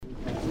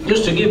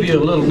Just to give you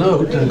a little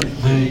note,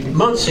 the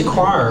Muncie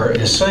Choir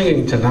is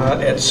singing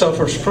tonight at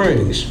Sulphur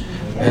Springs.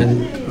 And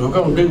we're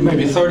going to do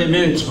maybe 30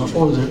 minutes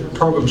before the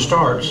program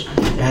starts.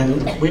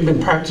 And we've been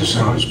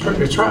practicing.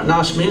 It's right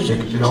nice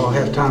music if you all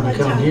have time to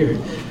come here.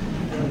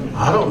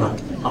 I don't know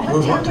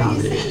what time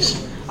it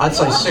is. I'd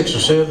say 6 or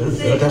 7,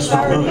 but that's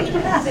not much.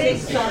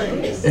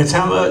 6:30. It's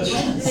how much?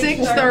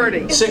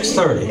 6:30.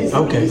 6:30,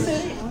 okay.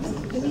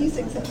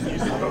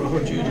 I don't know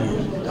what you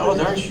do. Oh,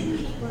 there's you.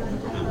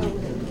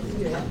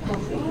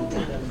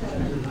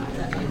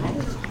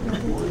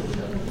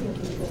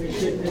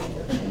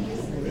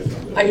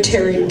 I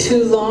tarried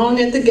too long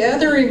at the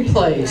gathering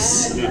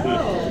place.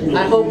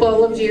 I hope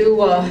all of you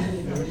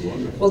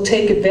will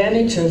take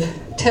advantage of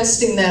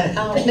testing that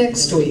out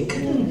next week.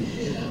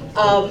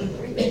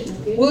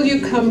 Will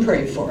you come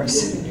pray for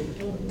us?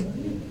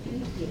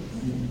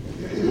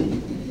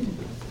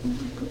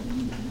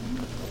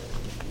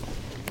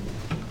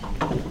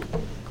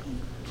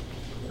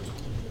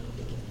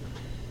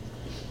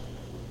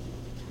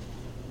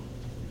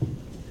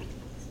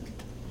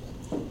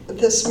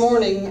 This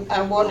morning,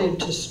 I wanted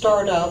to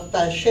start off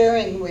by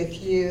sharing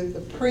with you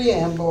the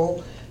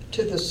preamble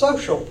to the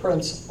Social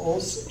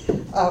Principles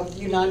of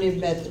United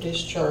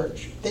Methodist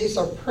Church. These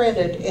are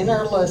printed in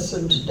our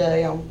lesson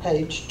today on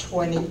page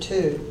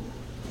 22.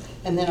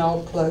 And then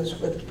I'll close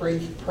with a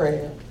brief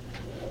prayer.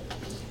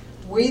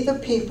 We, the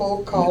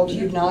people called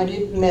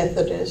United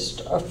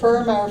Methodist,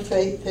 affirm our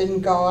faith in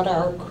God,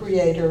 our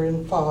Creator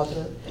and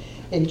Father,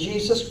 in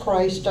Jesus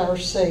Christ our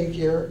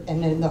Savior,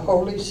 and in the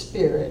Holy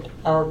Spirit,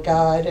 our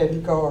guide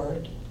and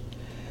guard.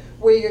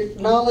 We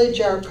acknowledge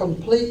our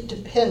complete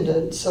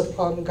dependence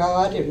upon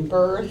God in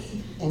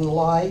birth, in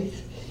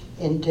life,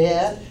 in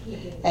death,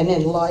 and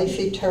in life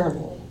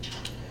eternal.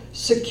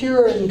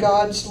 Secure in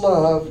God's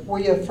love,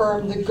 we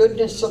affirm the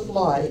goodness of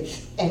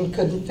life and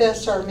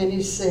confess our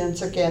many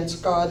sins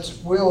against God's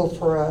will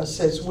for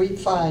us as we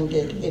find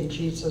it in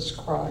Jesus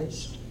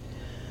Christ.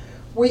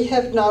 We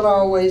have not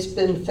always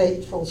been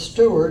faithful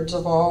stewards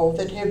of all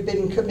that have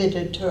been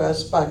committed to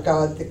us by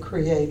God the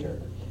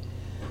Creator.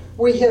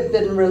 We have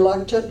been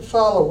reluctant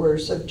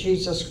followers of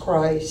Jesus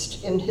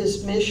Christ in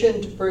his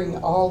mission to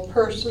bring all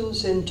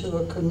persons into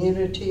a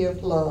community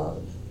of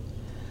love.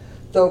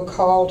 Though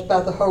called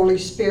by the Holy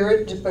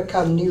Spirit to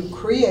become new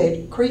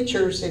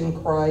creatures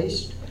in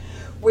Christ,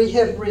 we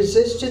have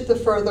resisted the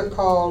further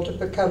call to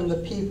become the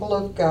people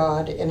of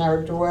God in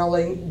our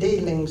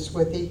dealings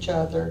with each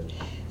other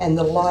and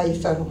the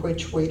life on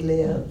which we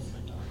live.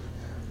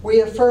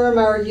 We affirm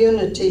our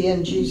unity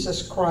in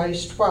Jesus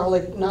Christ while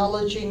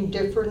acknowledging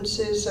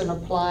differences and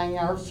applying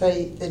our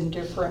faith in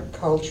different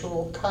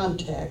cultural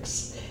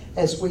contexts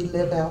as we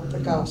live out the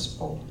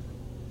gospel.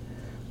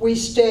 We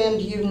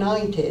stand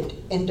united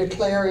in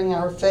declaring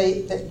our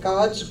faith that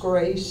God's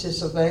grace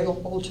is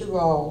available to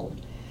all,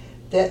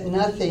 that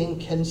nothing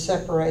can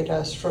separate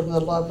us from the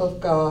love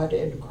of God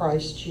in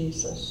Christ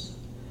Jesus.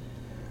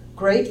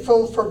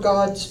 Grateful for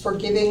God's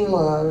forgiving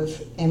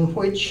love in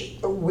which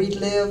we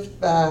live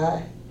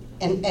by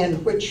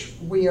and which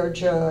we are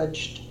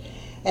judged,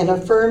 and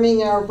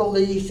affirming our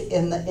belief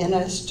in the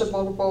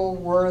inestimable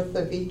worth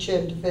of each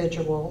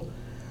individual,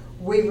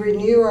 we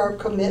renew our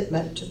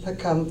commitment to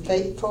become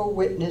faithful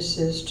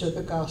witnesses to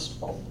the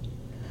gospel,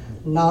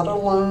 not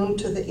alone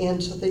to the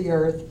ends of the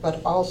earth,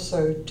 but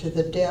also to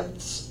the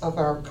depths of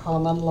our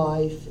common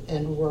life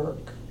and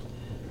work.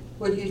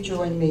 Would you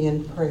join me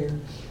in prayer?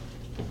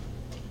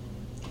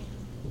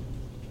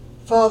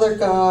 Father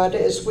God,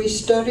 as we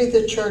study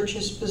the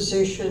Church's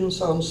positions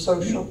on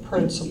social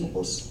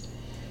principles,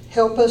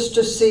 help us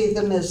to see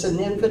them as an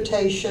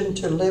invitation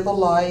to live a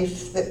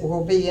life that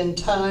will be in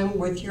time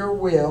with your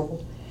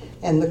will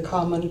and the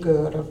common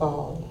good of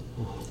all.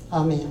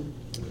 Amen.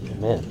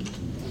 Amen.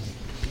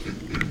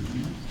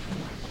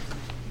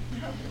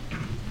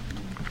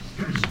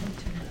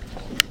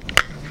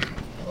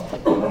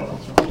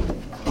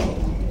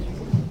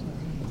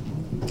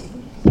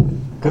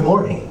 Good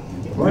morning.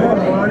 Good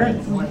morning.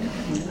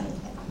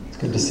 It's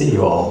good to see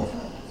you all.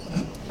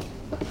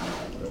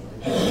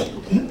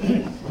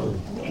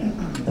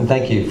 And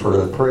thank you for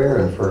the prayer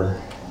and for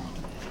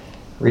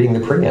reading the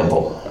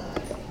preamble.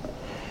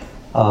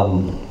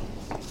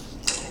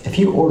 If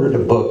you ordered a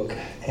book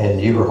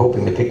and you were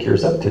hoping to pick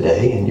yours up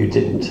today and you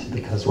didn't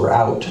because we're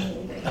out,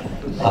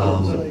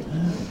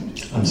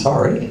 I'm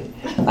sorry.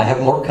 I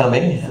have more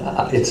coming.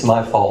 It's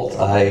my fault.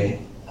 I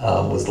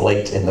was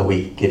late in the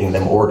week getting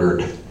them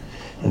ordered.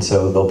 And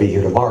so they'll be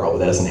here tomorrow, but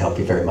that doesn't help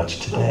you very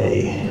much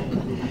today.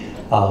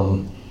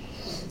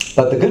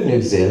 But the good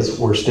news is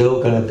we're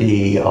still going to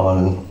be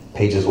on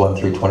pages 1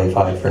 through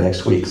 25 for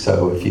next week.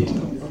 So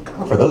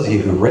for those of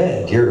you who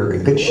read, you're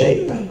in good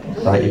shape,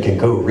 right? You can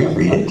go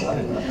reread it.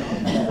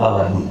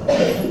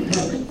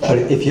 But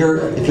if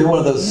you're one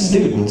of those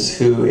students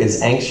who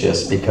is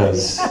anxious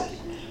because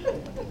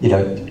you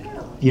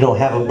don't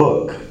have a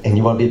book and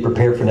you want to be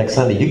prepared for next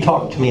Sunday, you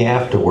talk to me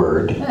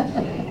afterward,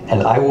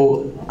 and I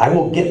will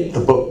get the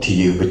book to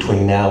you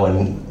between now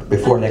and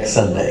before next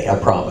Sunday, I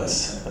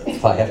promise.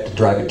 If I have to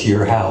drive it to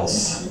your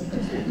house.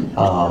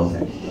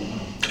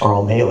 or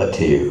I'll mail it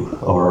to you,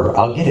 or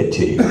I'll get it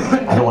to you.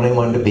 I don't want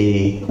anyone to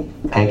be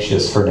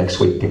anxious for next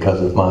week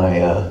because of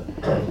my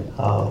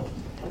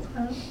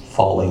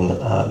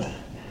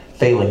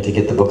failing to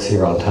get the books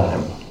here on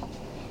time.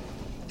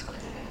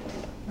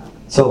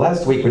 So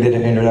last week we did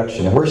an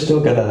introduction, and we're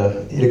still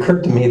it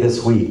occurred to me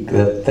this week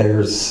that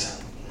there's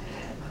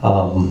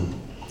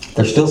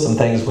still some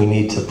things we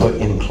need to put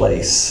in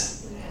place.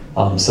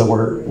 So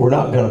we're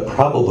not going to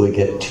probably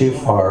get too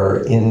far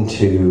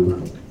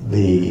into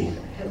the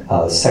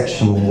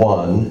section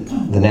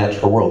 1, the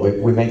natural world.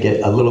 We may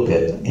get a little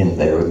bit in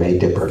there. We may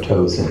dip our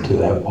toes into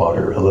that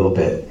water a little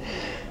bit.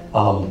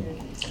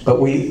 But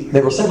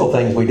there were several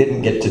things we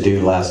didn't get to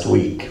do last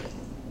week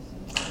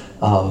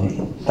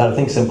that I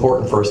think is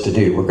important for us to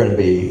do. We're going to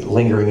be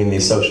lingering in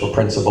these social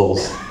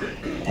principles.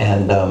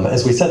 And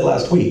as we said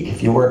last week,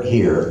 if you weren't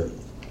here,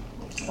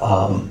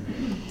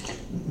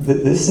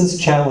 this is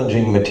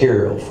challenging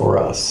material for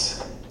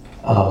us.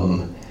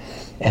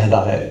 And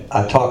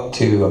I talked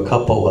to a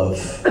couple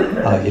of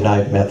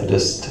United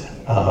Methodist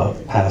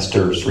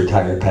pastors,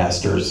 retired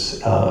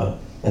pastors,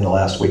 in the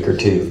last week or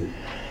two.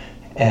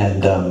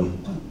 And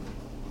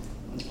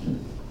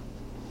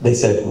they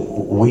said,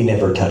 we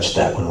never touched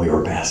that when we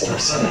were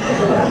pastors.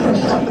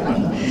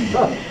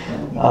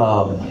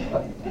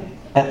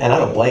 And I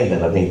don't blame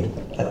them. I mean,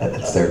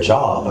 that's their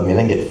job. I mean,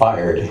 they get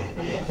fired.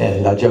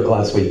 And I joked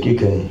last week, you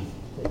can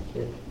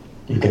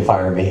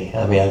fire me.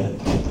 I mean,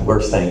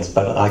 worse things,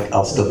 but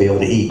I'll still be able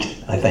to eat,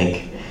 I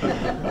think.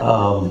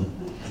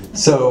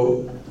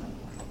 So,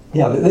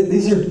 yeah,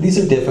 these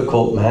are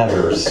difficult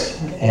matters,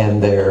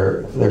 and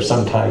they're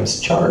sometimes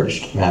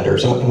charged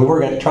matters. And we were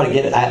going to try to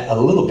get at a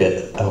little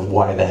bit of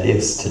why that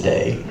is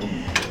today.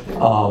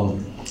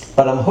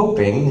 But I'm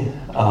hoping,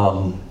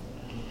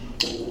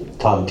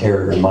 Tom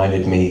Terry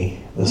reminded me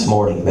this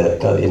morning that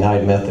the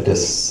United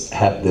Methodists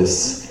have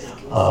this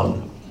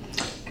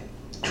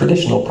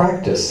traditional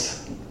practice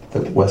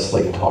that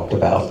Wesley talked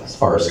about as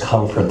far as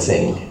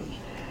conferencing,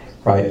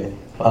 right?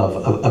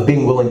 Of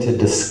being willing to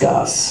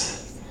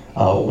discuss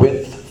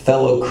with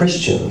fellow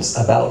Christians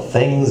about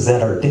things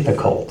that are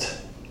difficult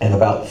and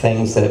about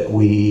things that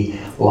we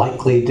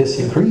likely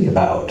disagree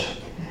about,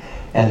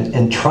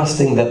 and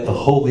trusting that the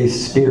Holy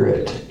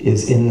Spirit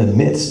is in the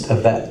midst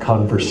of that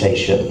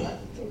conversation.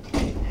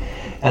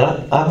 And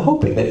I'm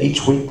hoping that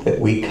each week that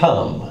we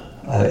come,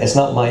 it's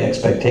not my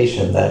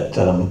expectation that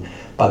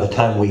by the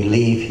time we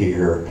leave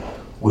here,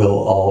 we'll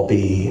all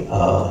be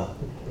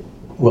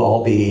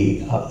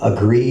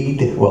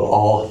agreed. We'll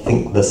all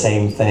think the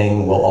same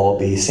thing. We'll all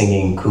be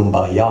singing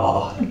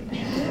Kumbaya.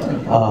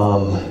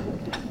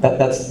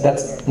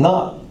 That's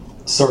not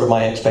sort of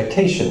my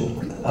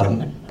expectation.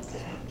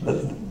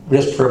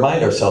 Just to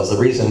remind ourselves,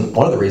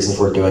 one of the reasons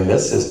we're doing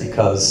this is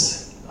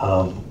because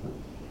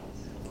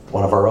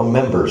one of our own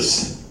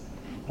members,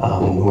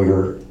 we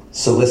were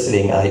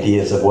soliciting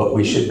ideas of what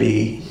we should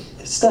be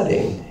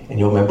studying, and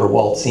you'll remember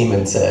Walt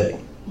Seaman said,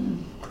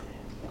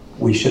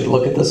 we should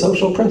look at the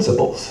social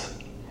principles.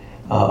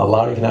 A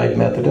lot of United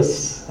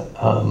Methodists,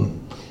 a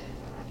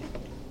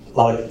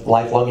lot of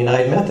lifelong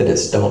United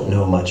Methodists don't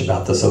know much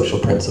about the social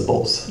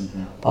principles.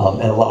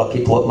 And a lot of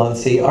people at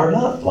Muncie are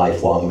not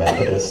lifelong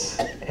Methodists,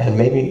 and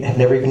maybe have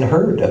never even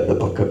heard of the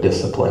Book of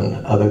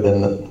Discipline, other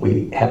than that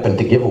we happen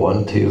to give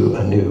one to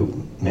a new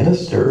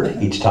minister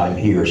each time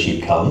he or she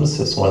comes.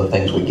 It's one of the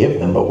things we give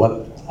them, but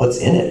what's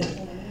in it?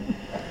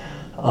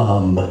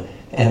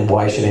 And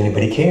why should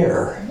anybody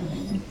care?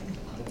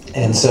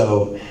 And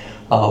so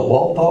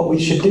Walt thought we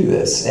should do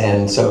this,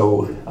 and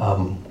so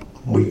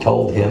we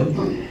told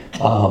him,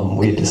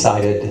 we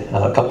decided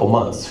a couple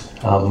months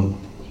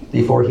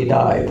before he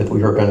died that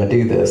we were going to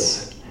do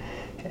this.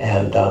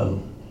 And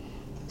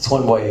it's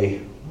one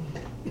way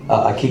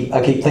I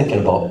keep thinking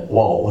about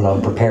Walt when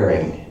I'm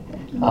preparing.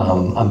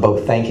 I'm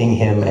both thanking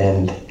him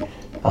and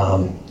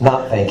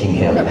not thanking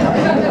him.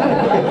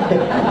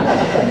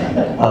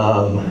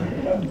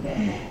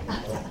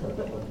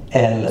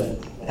 And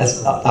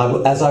as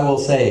I will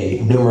say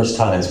numerous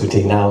times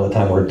between now and the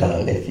time we're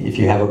done, if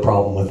you have a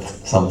problem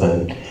with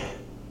something,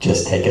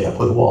 just take it up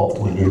with Walt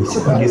when you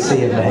see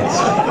him next.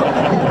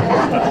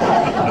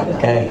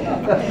 Okay?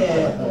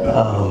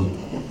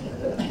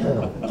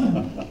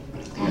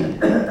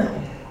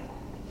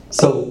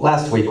 So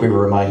last week we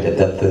were reminded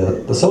that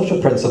the social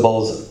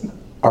principles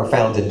are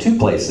found in two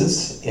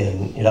places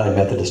in United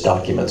Methodist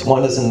documents.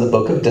 One is in the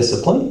Book of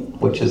Discipline,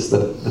 which is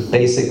the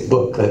basic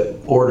book that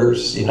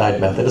orders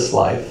United Methodist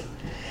life.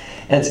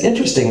 And it's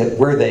interesting that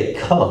where they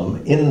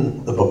come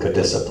in the Book of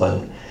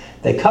Discipline,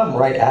 they come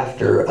right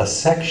after a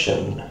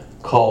section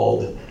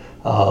called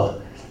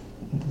The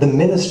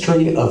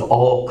Ministry of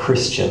All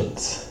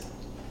Christians.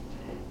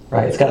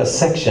 Right? It's got a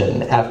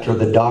section after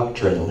the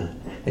doctrine.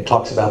 It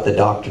talks about the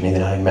doctrine of the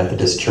United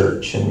Methodist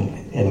Church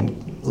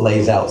and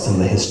lays out some of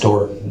the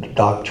historic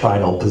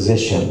doctrinal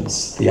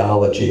positions,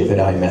 theology of the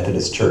United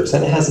Methodist Church.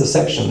 And it has a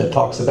section that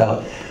talks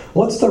about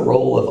what's the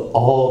role of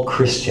all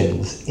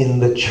Christians in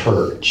the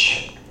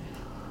church?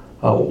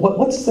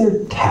 What's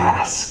their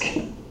task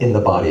in the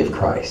body of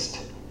Christ?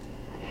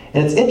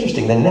 And it's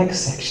interesting, the next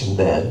section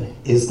then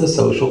is the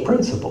social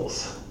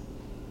principles.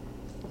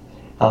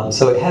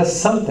 So it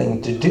has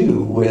something to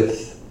do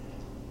with,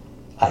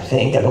 I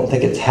don't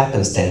think it's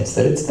happenstance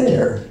that it's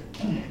there.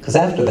 Because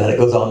after that it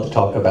goes on to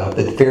talk about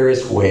the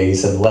various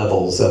ways and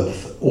levels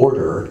of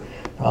order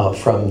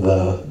from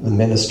the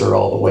minister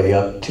all the way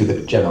up to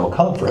the General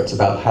Conference,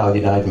 about how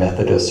United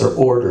Methodists are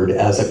ordered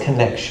as a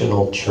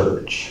connectional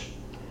church.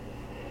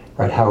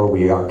 Right? How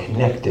we are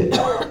connected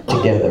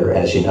together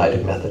as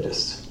United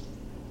Methodists.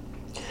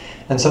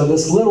 And so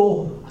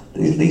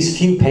these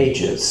few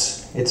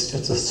pages, it's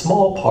a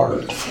small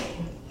part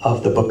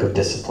of the Book of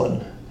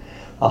Discipline,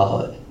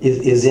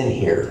 is in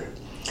here.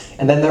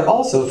 And then they're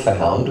also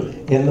found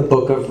in the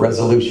Book of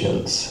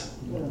Resolutions,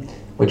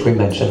 which we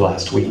mentioned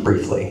last week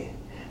briefly,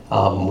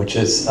 which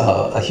is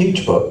a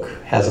huge book,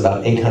 has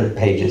about 800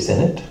 pages in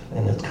it,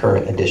 in its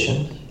current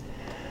edition.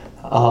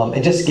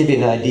 And just to give you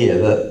an idea,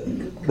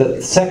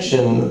 the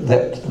section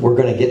that we're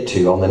going to get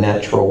to on the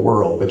natural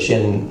world, which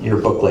in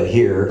your booklet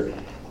here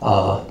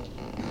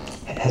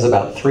has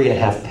about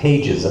 3.5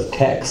 pages of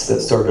text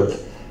that sort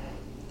of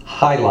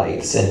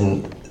highlights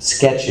and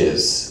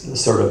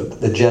sketches sort of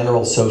the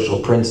general social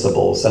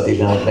principles of the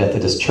United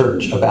Methodist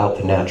Church about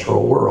the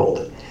natural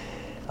world.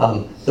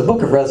 The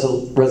Book of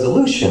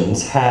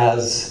Resolutions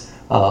has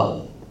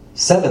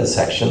 7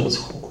 sections,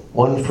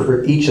 one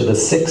for each of the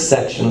 6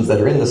 sections that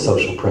are in the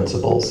social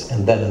principles,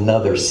 and then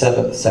another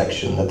 7th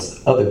section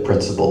that's other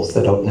principles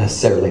that don't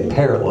necessarily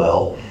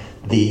parallel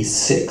these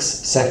 6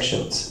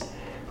 sections,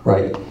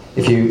 right?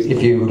 If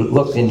you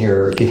look in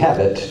if you have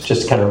it,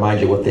 just to kind of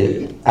remind you what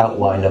the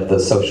outline of the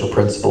social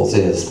principles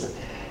is.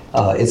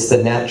 It's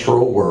the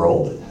natural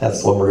world.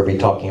 That's what we're going to be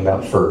talking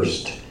about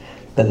first.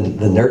 Then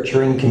the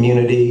nurturing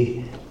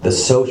community, the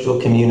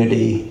social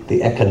community,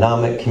 the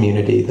economic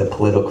community, the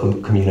political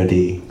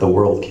community, the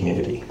world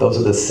community. Those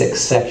are the 6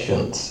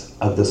 sections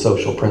of the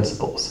social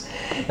principles.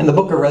 And the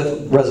Book of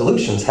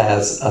Resolutions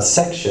has a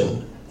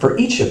section for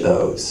each of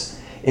those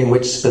in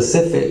which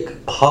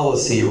specific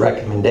policy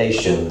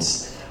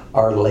recommendations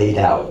are laid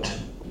out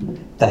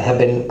that have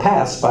been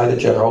passed by the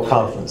General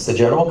Conference. The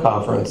General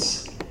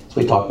Conference, as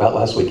we talked about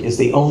last week, is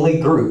the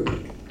only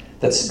group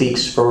that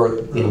speaks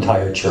for the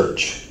entire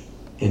church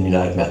in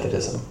United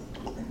Methodism.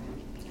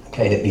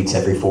 Okay, and it meets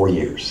every 4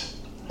 years.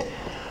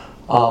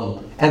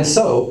 And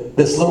so,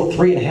 this little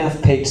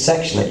 3.5 page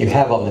section that you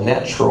have on the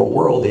natural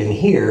world in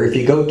here, if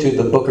you go to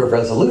the Book of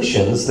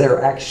Resolutions, there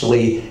are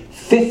actually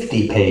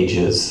 50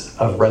 pages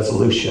of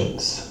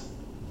resolutions.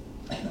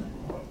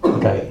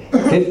 Okay,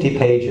 50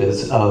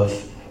 pages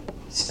of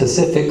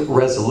specific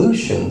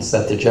resolutions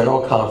that the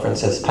General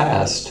Conference has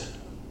passed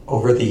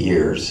over the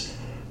years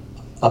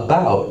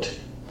about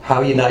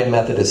how United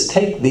Methodists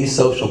take these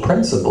social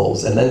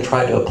principles and then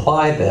try to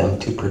apply them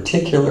to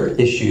particular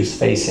issues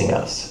facing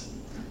us.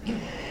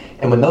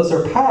 And when those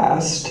are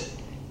passed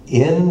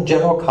in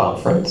General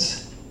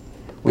Conference,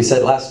 we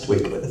said last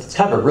week, it's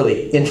kind of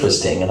really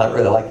interesting, and I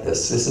really like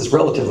this. This is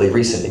relatively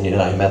recent in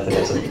United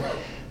Methodism,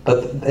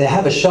 but they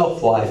have a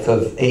shelf life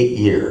of 8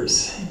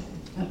 years.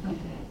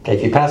 Okay,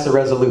 if you pass a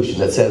resolution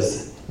that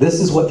says, this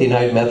is what the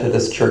United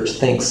Methodist Church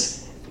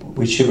thinks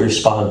we should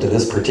respond to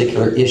this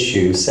particular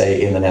issue,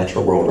 say, in the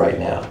natural world right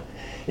now.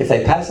 If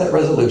they pass that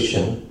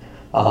resolution,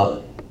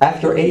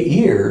 after 8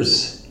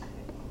 years,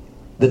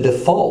 the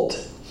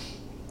default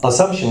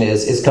assumption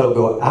is it's going to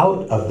go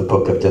out of the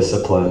Book of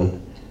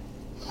Discipline,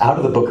 out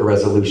of the Book of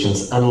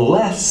Resolutions,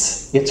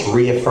 unless it's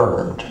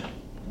reaffirmed.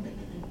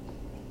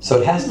 So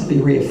it has to be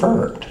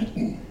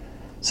reaffirmed.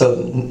 So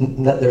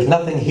there's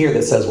nothing here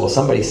that says, well,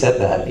 somebody said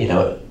that,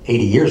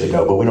 80 years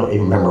ago, but we don't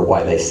even remember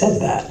why they said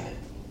that.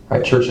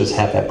 Right? Churches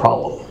have that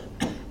problem,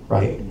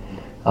 right?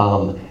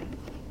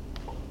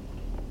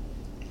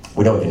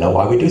 We don't even know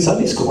why we do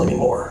Sunday school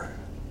anymore,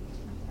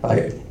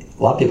 right?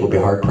 A lot of people would be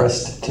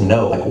hard-pressed to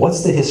know,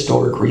 what's the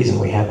historic reason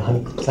we have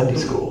Sunday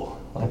school?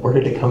 Where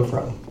did it come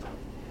from? It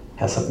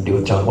has something to do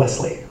with John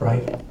Wesley,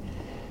 right?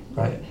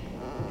 Right.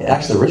 It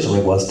actually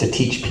originally was to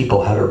teach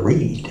people how to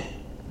read,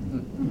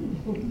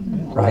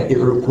 right? It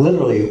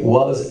literally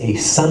was a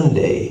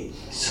Sunday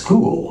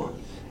school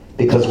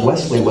because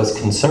Wesley was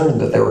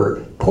concerned that there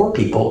were poor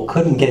people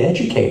couldn't get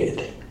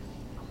educated.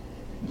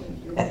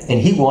 And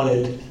he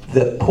wanted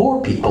the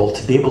poor people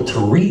to be able to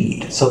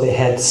read, so they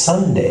had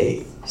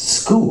Sunday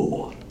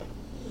school.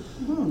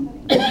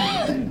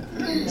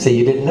 So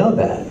you didn't know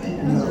that?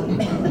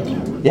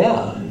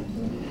 Yeah.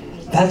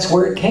 That's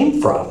where it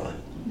came from.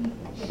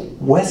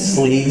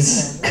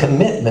 Wesley's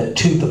commitment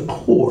to the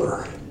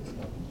poor.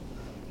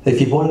 If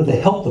you wanted to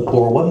help the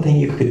poor, one thing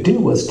you could do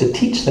was to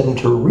teach them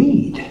to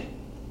read.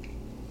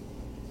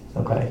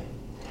 Okay?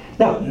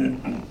 Now,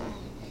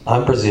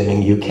 I'm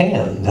presuming you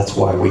can. That's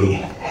why we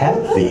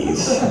have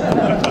these.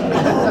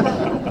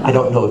 I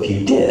don't know if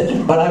you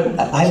did, but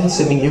I'm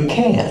assuming you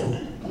can.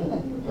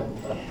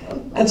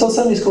 And so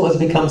Sunday school has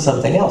become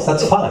something else.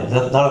 That's fine.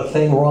 Not a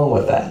thing wrong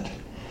with that.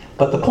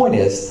 But the point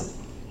is,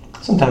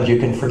 sometimes you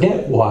can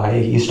forget why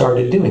you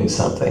started doing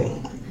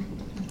something.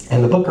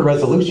 And the Book of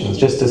Resolutions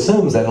just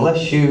assumes that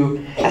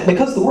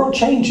because the world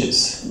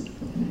changes,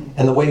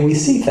 and the way we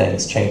see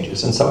things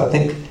changes. And so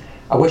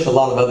I wish a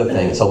lot of other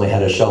things only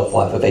had a shelf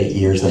life of 8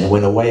 years and then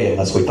went away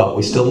unless we thought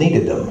we still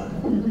needed them.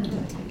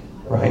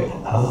 Right?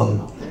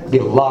 Be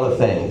a lot of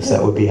things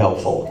that would be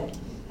helpful.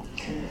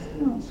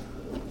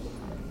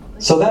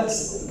 So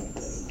that's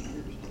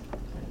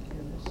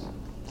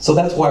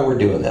why we're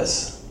doing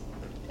this.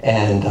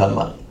 And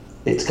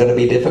it's going to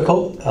be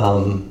difficult.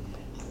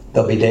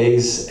 There'll be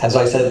days, as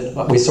I said,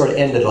 we sort of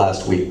ended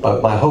last week,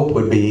 but my hope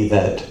would be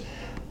that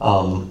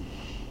all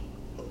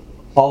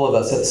of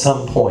us at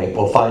some point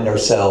will find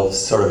ourselves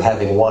sort of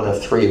having one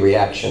of three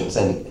reactions,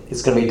 and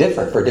it's going to be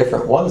different for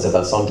different ones of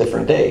us on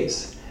different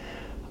days.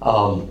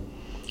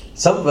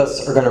 Some of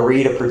us are going to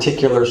read a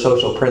particular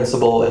social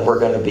principle and we're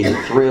going to be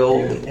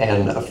thrilled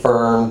and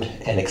affirmed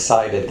and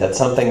excited that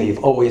something that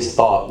you've always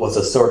thought was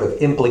a sort of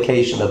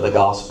implication of the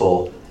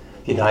gospel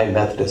the United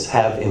Methodists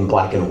have in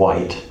black and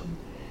white.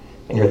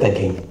 And you're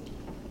thinking,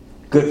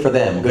 good for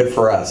them, good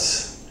for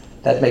us.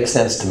 That makes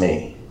sense to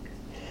me.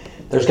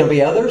 There's going to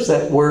be others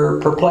that we're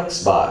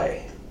perplexed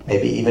by,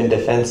 maybe even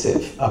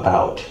defensive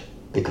about,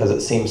 because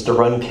it seems to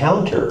run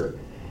counter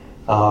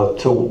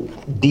to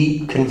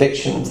deep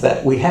convictions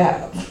that we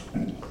have.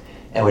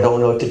 And we don't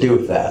know what to do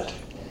with that.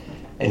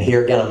 And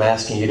here again, I'm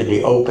asking you to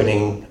be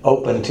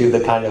open to the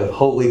kind of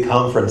holy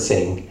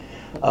conferencing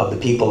of the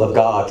people of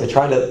God, to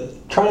try to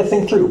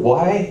think through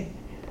why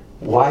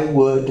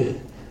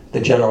would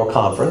the General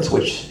Conference,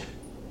 which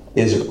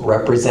is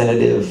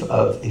representative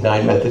of the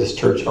United Methodist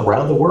Church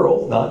around the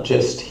world, not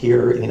just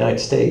here in the United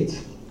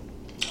States,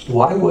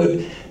 why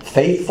would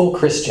faithful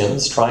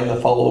Christians trying to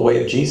follow the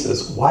way of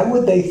Jesus, why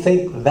would they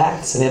think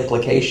that's an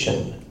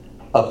implication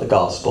of the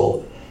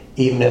gospel,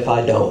 even if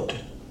I don't?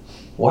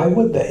 Why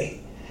would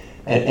they?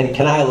 And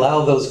can I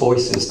allow those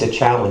voices to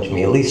challenge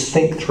me, at least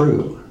think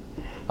through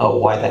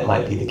why that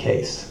might be the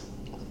case?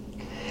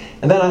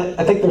 And then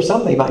I think there's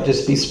something you might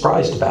just be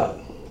surprised about.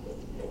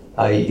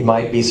 You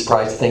might be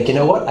surprised to think, you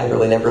know what, I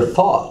really never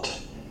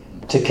thought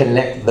to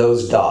connect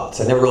those dots.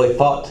 I never really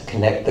thought to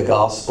connect the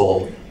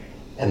gospel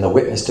and the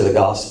witness to the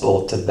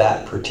gospel to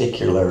that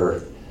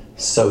particular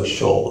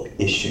social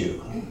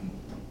issue.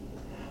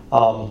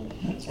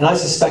 And I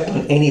suspect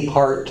in any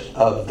part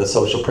of the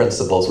social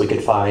principles we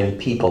could find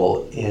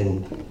people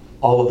in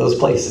all of those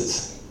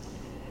places.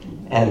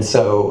 And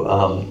so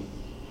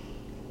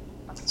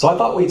I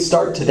thought we'd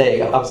start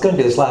today. I was going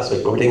to do this last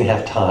week, but we didn't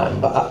have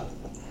time. But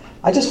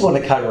I just want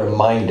to kind of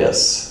remind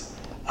us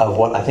of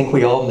what I think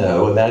we all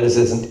know, and that is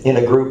in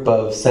a group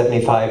of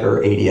 75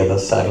 or 80 of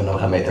us, I don't know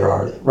how many there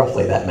are,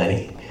 roughly that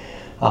many,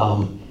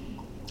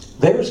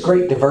 there's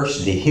great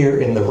diversity here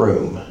in the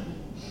room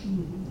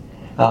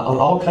on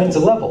all kinds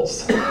of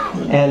levels.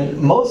 And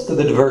most of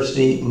the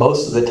diversity,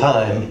 most of the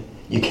time,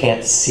 you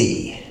can't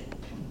see,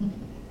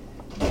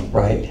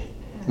 right?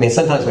 I mean,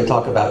 sometimes when we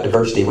talk about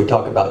diversity, we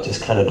talk about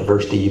just kind of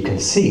diversity you can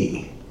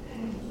see.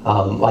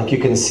 Like you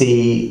can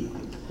see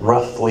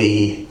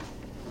roughly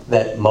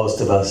that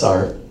most of us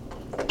aren't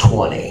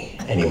 20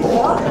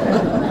 anymore.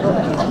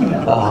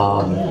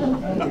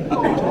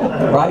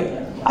 Right?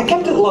 I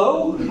kept it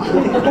low.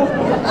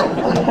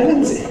 I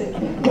didn't see it.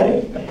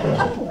 Okay.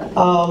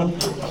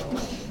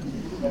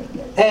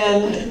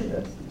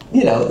 And,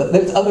 you know,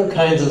 there's other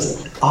kinds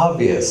of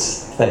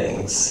obvious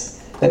things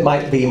that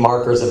might be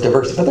markers of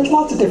diversity, but there's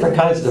lots of different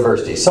kinds of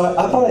diversity. So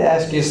I thought I'd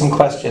ask you some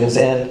questions,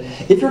 and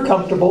if you're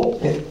comfortable,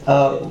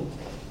 I'm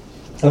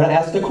going to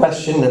ask a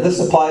question, and this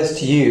applies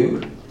to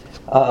you.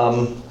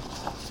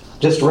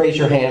 Just raise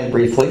your hand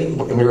briefly.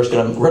 We're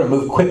going to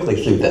move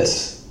quickly through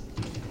this,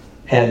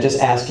 and just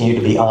asking you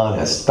to be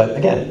honest. But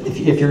again,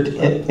 if you're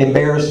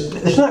embarrassed,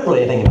 there's not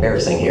really anything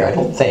embarrassing here, I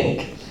don't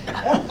think.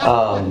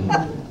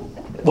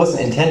 It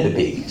wasn't intended to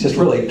be. It's just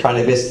really trying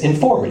to be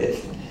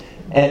informative.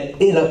 And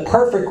in a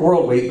perfect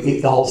world,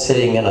 we're all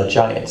sitting in a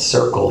giant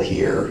circle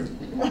here,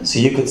 so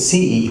you could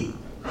see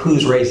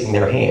who's raising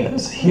their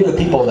hands. Here the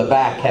people in the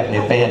back have an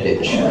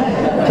advantage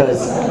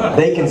because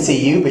they can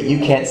see you, but you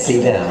can't see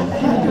them.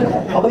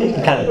 Although you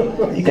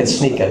can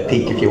sneak a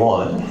peek if you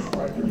want.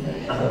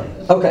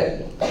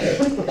 Okay,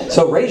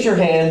 so raise your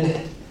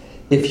hand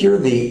if you're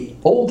the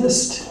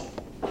oldest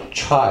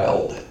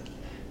child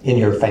in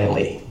your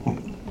family.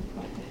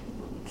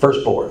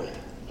 Firstborn.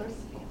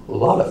 A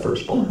lot of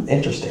firstborn.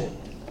 Interesting.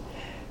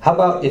 How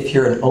about if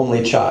you're an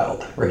only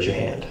child? Raise your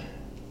hand.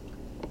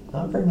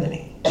 Not very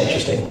many.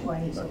 Interesting.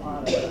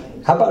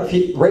 How about if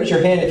you raise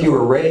your hand if you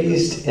were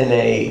raised in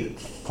a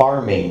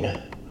farming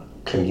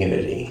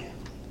community?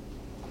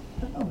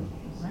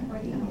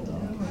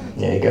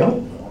 There you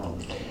go.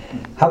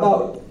 How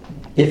about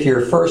if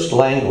your first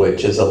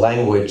language is a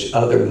language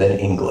other than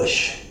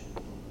English?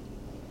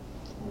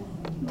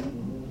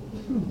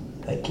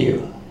 Thank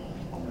you.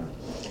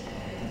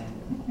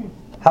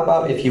 How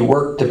about if you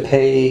work to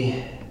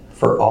pay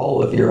for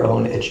all of your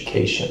own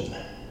education?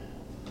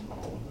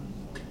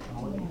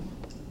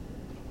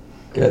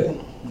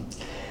 Good.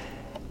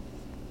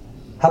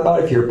 How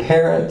about if your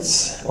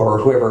parents or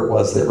whoever it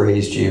was that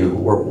raised you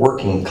were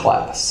working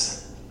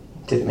class,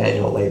 did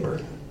manual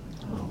labor?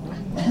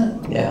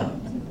 Yeah.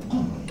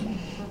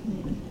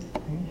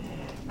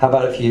 How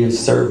about if you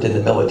served in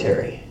the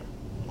military?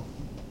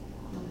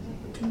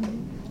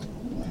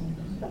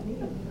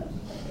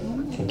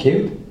 Thank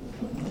you.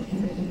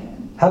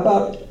 How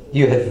about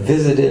you have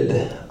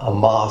visited a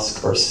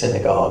mosque or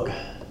synagogue?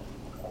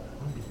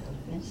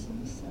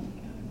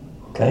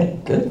 Okay,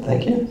 good,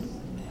 thank you.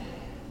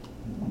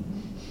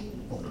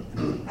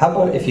 How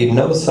about if you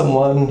know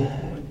someone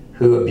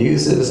who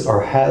abuses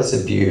or has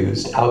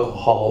abused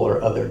alcohol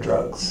or other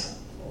drugs?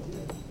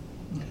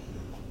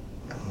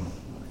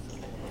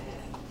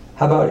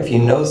 How about if you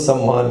know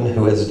someone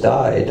who has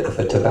died of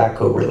a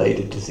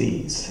tobacco-related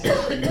disease?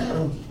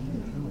 Thank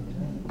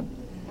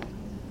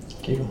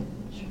you.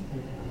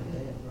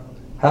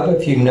 How about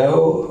if you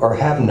know or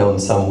have known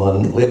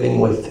someone living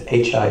with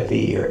HIV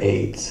or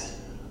AIDS?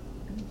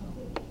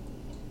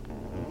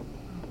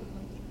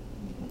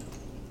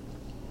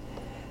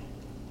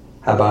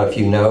 How about if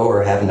you know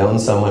or have known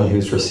someone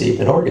who's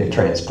received an organ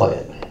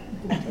transplant?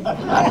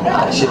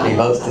 That should be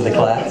most of the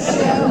class.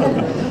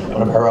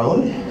 One of our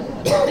own?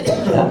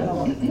 Yeah.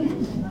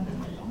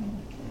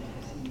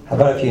 How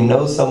about if you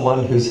know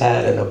someone who's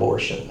had an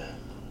abortion?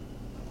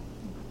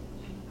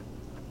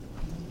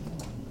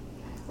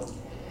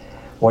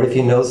 What if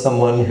you know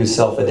someone who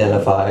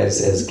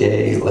self-identifies as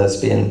gay,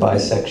 lesbian,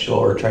 bisexual,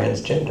 or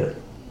transgender?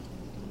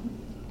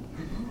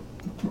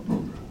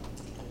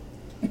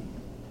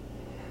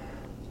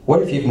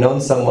 What if you've known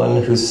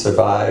someone who's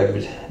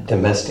survived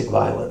domestic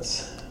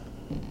violence?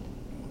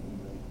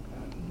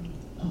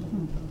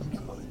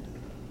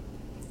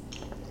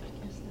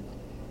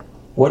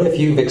 What if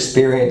you've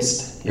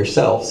experienced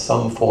yourself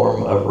some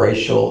form of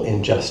racial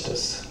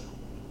injustice?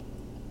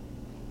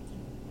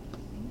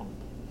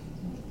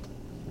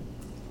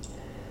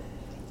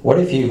 What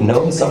if you've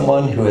known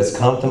someone who has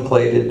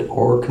contemplated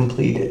or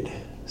completed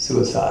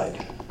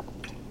suicide?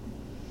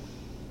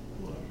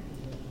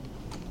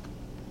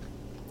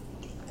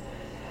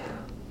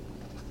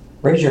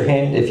 Raise your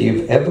hand if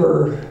you've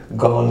ever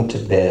gone to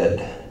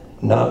bed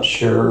not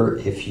sure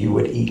if you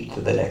would eat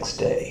the next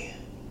day.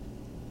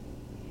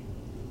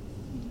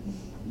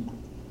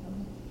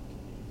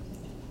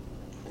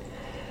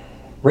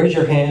 Raise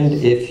your hand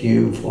if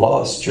you've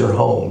lost your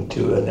home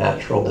to a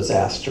natural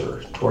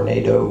disaster,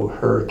 tornado,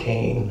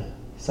 hurricane,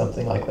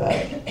 something like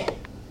that.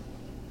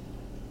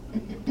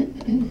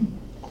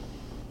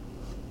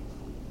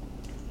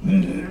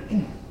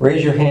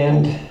 Raise your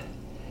hand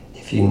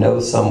if you know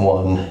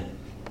someone.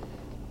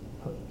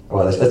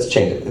 Well, let's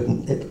change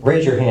it.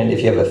 Raise your hand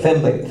if you have a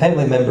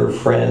family member,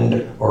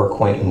 friend, or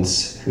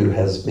acquaintance who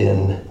has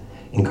been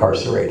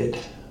incarcerated.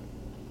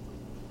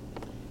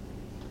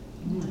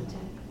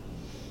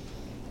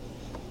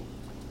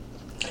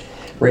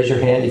 Raise your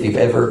hand if you've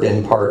ever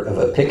been part of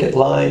a picket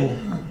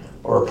line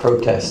or a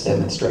protest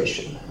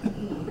demonstration.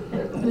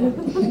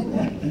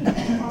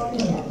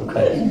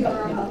 Okay.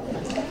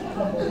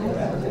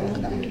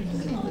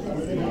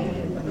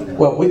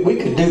 Well, we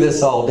could do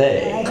this all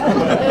day.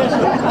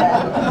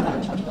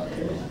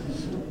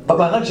 But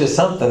my hunch is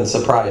something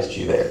surprised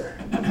you there.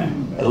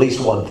 At least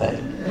one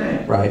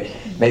thing, right?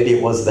 Maybe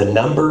it was the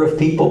number of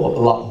people.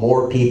 A lot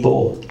more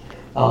people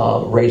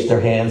raised their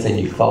hands than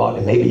you thought,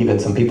 and maybe even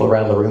some people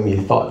around the room you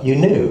thought you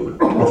knew.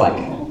 It's like,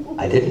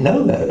 I didn't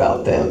know that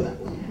about them.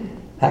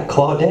 That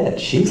Claudette,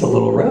 she's a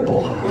little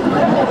rebel.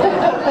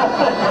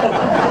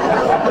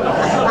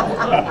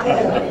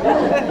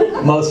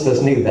 Most of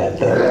us knew that,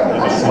 though.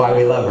 That's why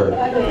we love her.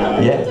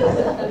 Yeah.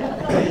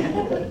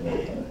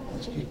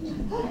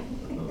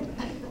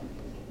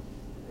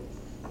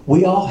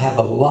 We all have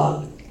a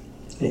lot.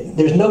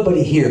 There's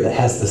nobody here that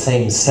has the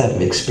same set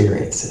of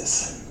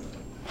experiences.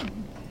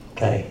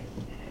 Okay?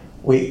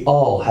 We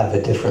all have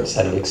a different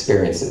set of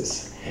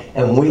experiences.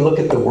 And when we look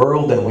at the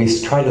world and we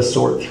try to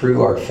sort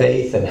through our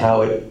faith and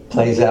how it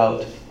plays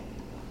out,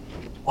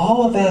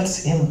 all of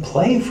that's in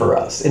play for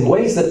us in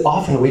ways that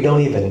often we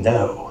don't even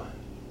know.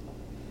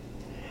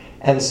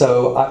 And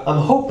so I'm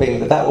hoping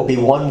that that will be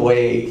one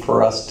way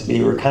for us to be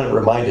kind of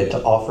reminded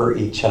to offer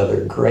each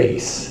other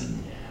grace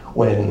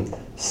when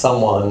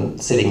someone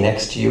sitting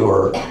next to you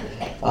or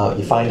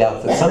you find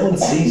out that someone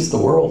sees the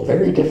world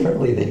very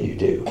differently than you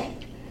do.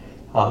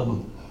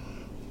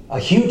 A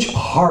huge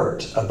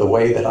part of the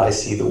way that I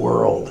see the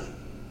world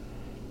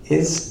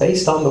is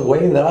based on the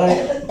way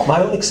that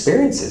my own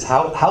experiences,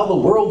 how the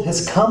world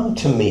has come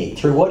to me.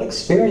 Through what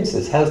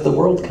experiences has the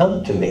world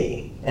come to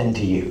me and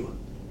to you?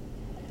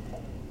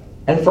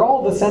 And for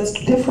all of us, that's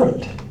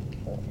different.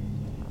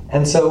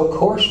 And so, of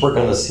course, we're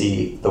going to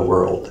see the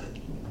world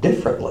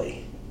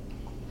differently.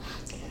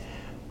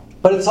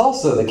 But it's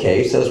also the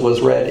case, as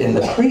was read in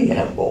the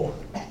preamble,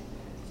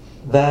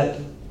 that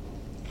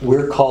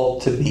we're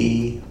called to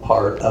be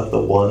part of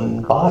the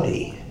one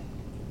body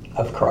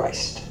of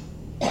Christ.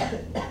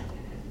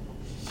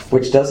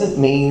 Which doesn't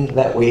mean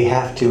that we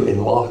have to,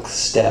 in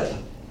lockstep,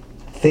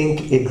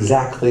 think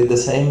exactly the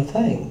same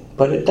thing.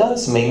 But it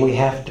does mean we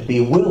have to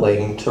be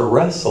willing to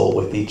wrestle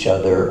with each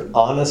other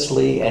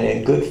honestly and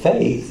in good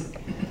faith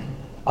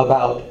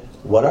about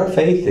what our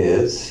faith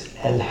is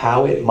and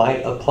how it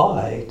might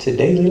apply to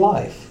daily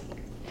life.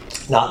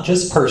 Not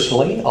just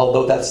personally,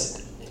 although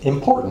that's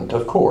important,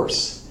 of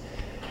course,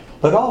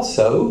 but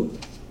also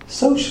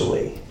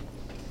socially,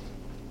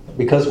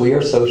 because we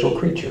are social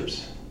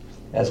creatures,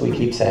 as we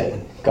keep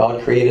saying.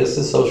 God created us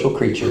as social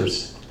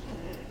creatures,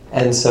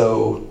 and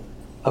so,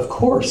 of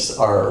course,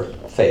 our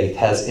faith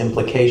has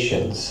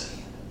implications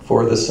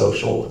for the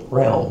social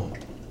realm.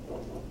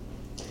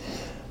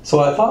 So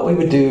what I thought we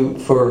would do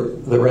for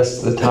the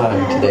rest of the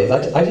time today,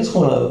 I just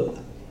want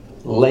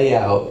to lay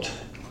out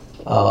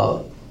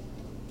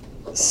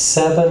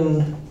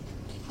 7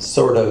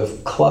 sort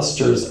of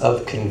clusters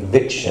of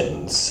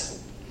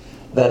convictions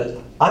that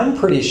I'm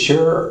pretty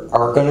sure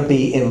are going to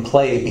be in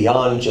play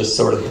beyond just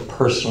sort of the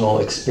personal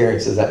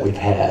experiences that we've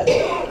had.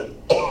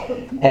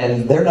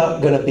 And they're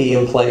not going to be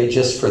in play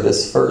just for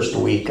this first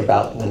week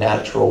about the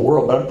natural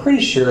world, but I'm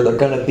pretty sure they're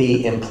going to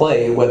be in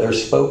play, whether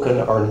spoken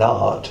or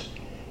not,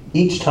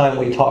 each time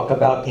we talk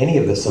about any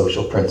of the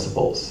social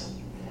principles.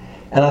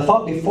 And I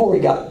thought before we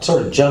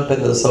jump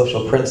into the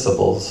social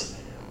principles,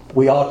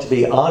 we ought to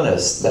be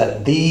honest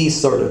that these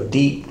sort of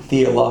deep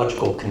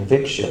theological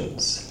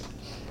convictions,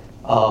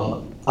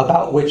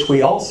 about which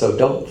we also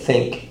don't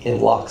think in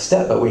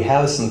lockstep, but we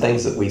have some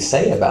things that we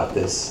say about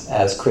this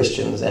as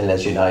Christians and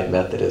as United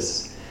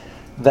Methodists,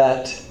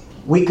 that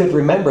we could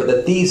remember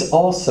that these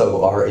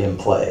also are in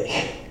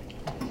play.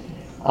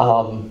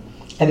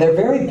 And they're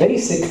very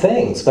basic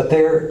things, but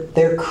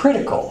they're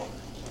critical.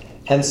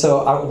 And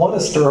so I want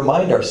us to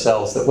remind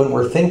ourselves that when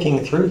we're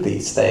thinking through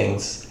these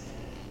things,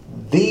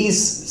 these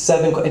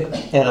 7,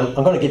 and I'm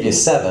going to give you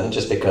 7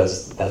 just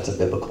because that's a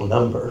biblical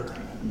number,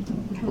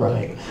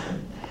 right?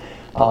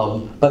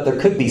 But there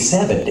could be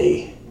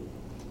 70,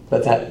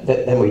 but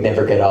then we'd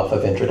never get off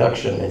of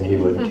introduction, and you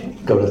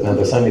would go to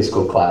another Sunday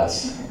school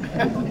class,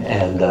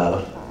 and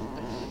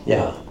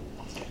yeah.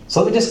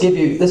 So let's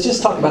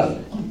just talk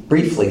about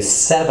briefly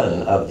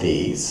 7 of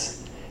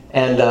these,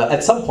 and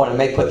at some point I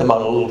may put them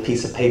on a little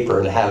piece of paper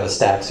and have a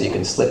stack so you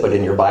can slip it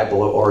in your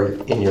Bible or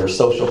in your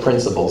social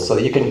principles, so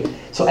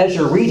as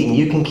you're reading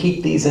you can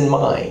keep these in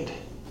mind.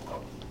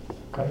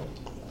 Okay.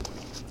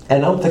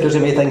 And I don't think there's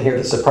anything here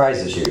that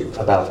surprises you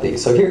about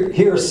these. So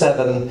here are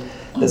 7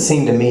 that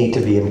seem to me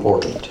to be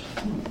important.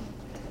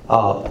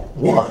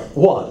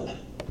 One,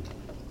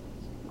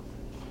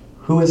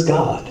 who is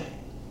God?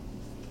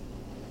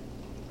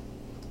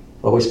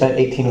 Well, we spent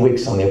 18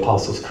 weeks on the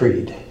Apostles'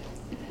 Creed.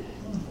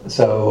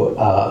 So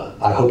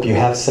I hope you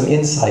have some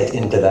insight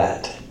into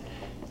that.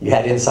 You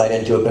had insight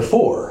into it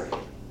before,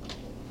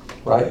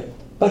 right?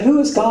 But who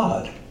is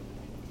God?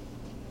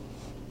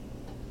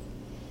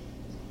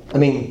 I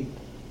mean,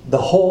 the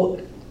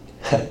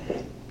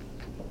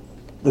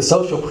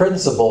social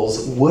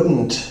principles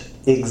wouldn't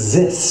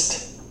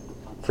exist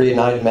for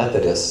United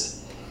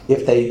Methodists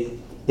if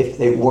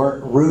they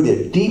weren't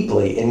rooted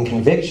deeply in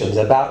convictions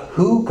about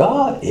who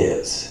God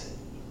is.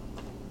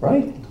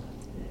 Right?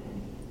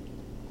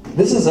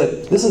 This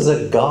is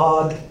a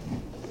God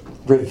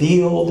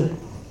revealed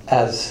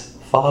as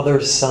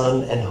Father,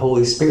 Son, and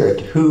Holy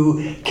Spirit,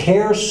 who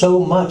cares so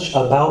much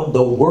about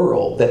the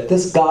world that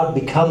this God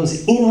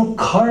becomes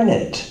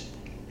incarnate,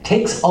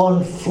 takes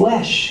on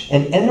flesh,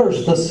 and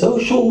enters the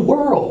social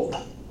world.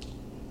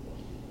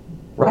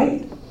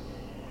 Right?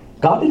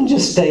 God didn't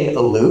just stay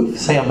aloof,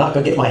 say, I'm not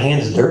going to get my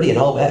hands dirty and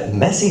all that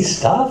messy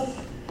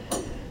stuff.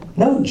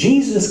 No,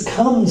 Jesus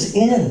comes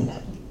in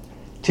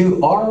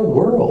to our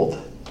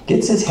world,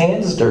 gets his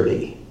hands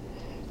dirty,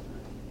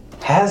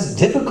 has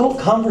difficult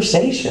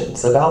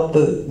conversations about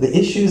the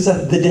issues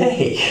of the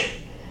day.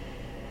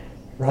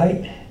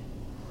 Right?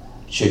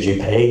 Should you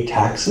pay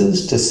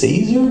taxes to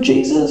Caesar,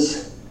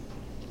 Jesus?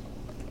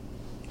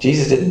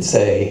 Jesus didn't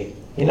say,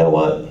 you know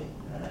what?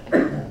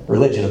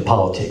 Religion and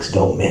politics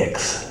don't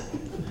mix.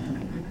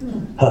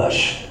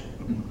 Hush.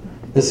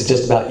 This is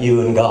just about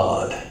you and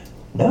God.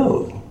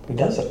 No, he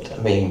doesn't. I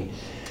mean,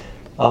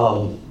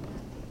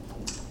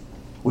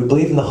 we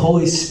believe in the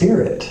Holy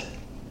Spirit.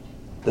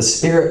 The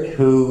Spirit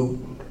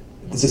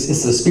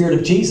it's the Spirit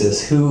of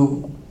Jesus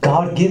who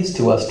God gives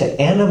to us to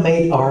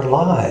animate our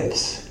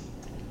lives,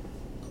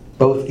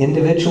 both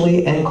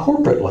individually and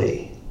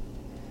corporately,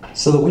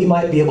 so that we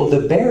might be able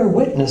to bear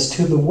witness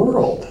to the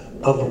world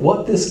of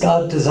what this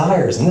God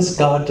desires. And this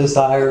God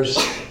desires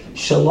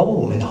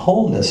shalom and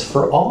wholeness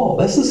for all.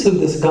 This is who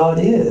this God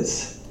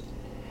is.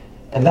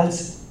 And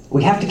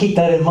we have to keep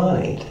that in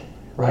mind,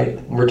 right?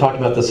 When we're talking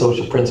about the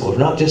social principles.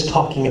 We're not just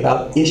talking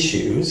about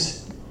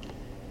issues,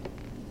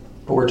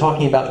 but we're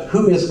talking about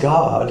who is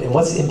God and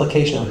what's the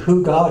implication of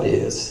who God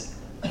is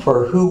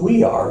for who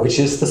we are, which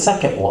is the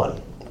second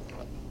one.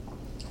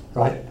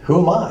 Right?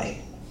 Who am I?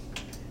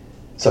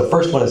 So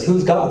first one is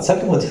who's God?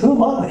 Second one is who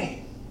am I?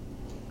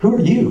 Who are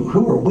you?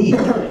 Who are we?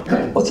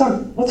 What's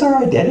our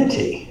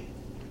identity?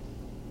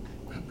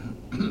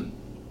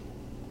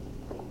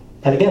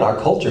 And again, our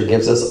culture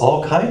gives us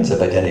all kinds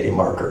of identity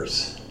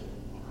markers,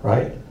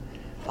 right?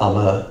 I'm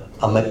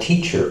a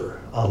teacher.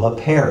 I'm a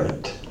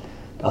parent.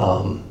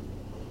 I'm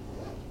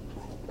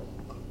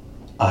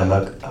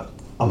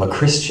a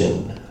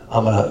Christian.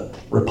 I'm a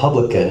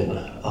Republican.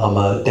 I'm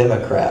a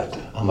Democrat.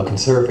 I'm a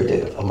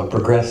conservative, I'm a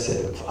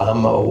progressive,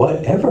 I'm a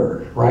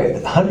whatever,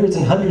 right? Hundreds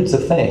and hundreds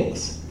of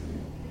things.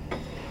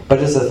 But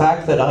is the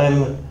fact that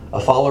I'm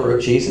a follower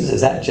of Jesus, is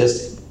that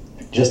just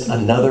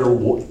another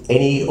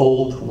any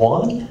old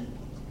one?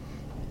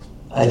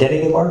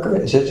 Identity marker?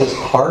 Is it just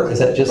heart? Is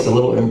that just a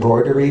little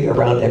embroidery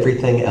around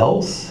everything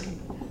else?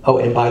 Oh,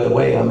 and by the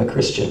way, I'm a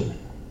Christian.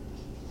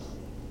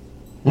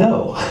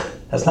 No,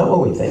 that's not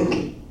what we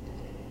think.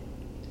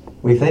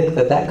 We think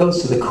that that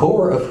goes to the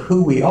core of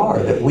who we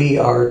are, that we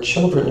are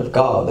children of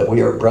God, that we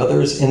are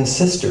brothers and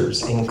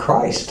sisters in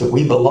Christ, that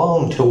we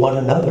belong to one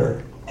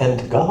another and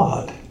to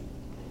God.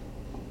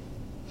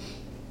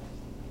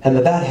 And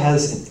that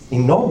has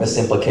enormous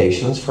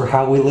implications for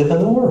how we live in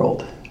the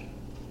world.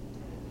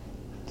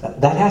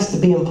 That has to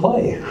be in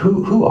play.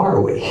 Who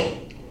are we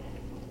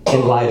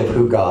in light of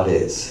who God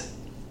is?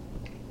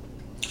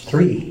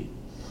 3,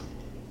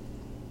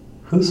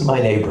 who's my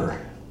neighbor?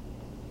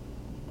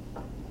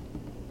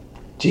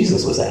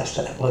 Jesus was asked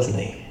that, wasn't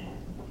he?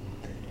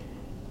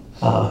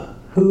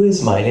 Who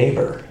is my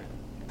neighbor?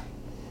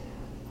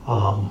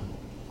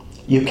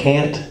 You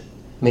can't,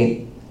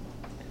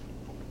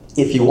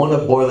 if you want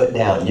to boil it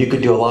down, you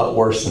could do a lot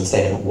worse than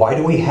saying, why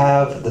do we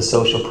have the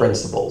social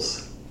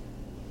principles?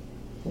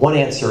 One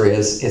answer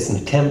is, it's an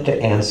attempt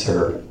to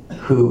answer,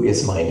 who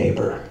is my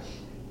neighbor?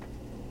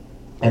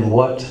 And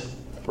what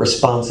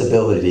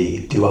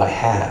responsibility do I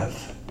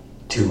have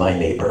to my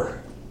neighbor?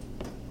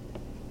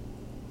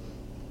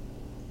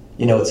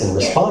 It's in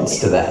response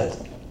to that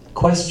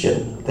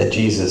question that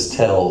Jesus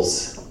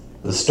tells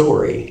the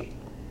story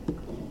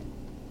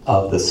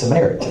of the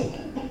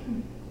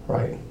Samaritan,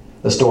 right?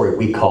 The story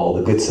we call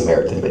the Good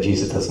Samaritan, but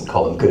Jesus doesn't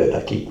call him good.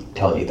 I keep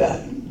telling you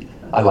that.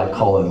 I like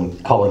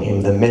calling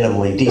him the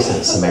minimally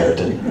decent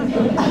Samaritan,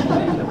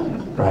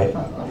 right?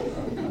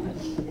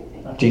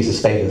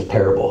 Jesus' famous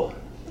parable,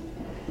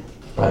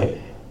 right?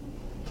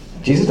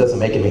 Jesus doesn't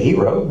make him a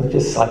hero. They're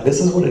just like,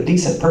 this is what a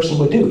decent person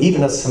would do.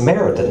 Even a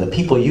Samaritan, the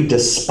people you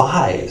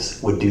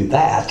despise, would do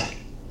that.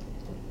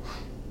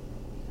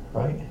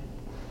 Right?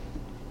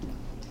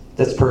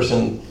 This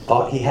person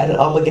thought he had an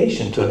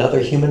obligation to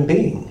another human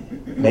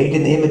being, made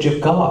in the image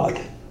of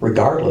God,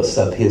 regardless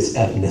of his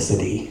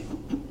ethnicity.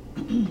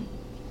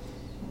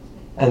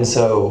 And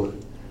so,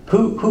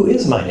 who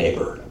is my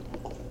neighbor?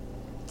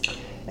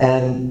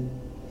 And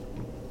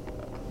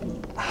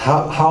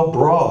how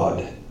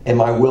broad am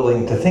I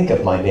willing to think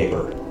of my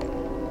neighbor?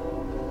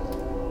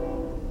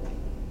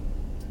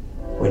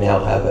 We now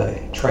have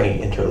a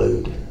train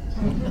interlude.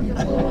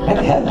 I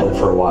haven't had one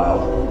for a while.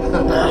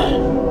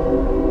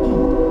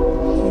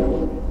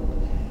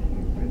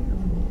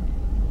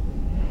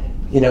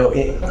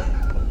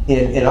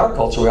 In our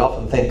culture, we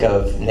often think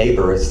of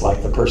neighbor as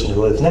like the person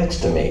who lives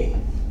next to me.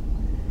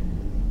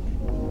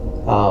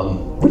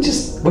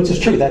 Which is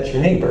true, that's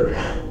your neighbor.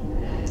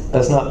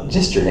 That's not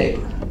just your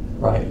neighbor,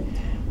 right?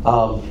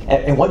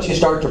 And once you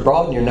start to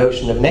broaden your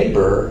notion of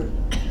neighbor,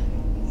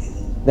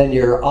 then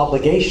your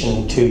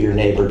obligation to your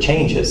neighbor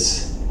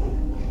changes,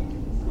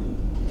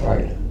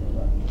 right?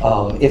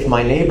 If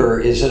my neighbor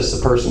is just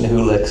the person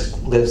who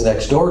lives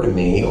next door to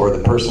me, or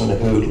the person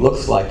who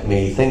looks like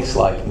me, thinks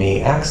like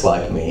me, acts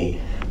like me,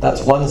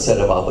 that's one set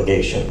of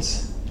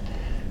obligations.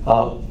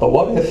 But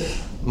what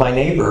if my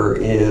neighbor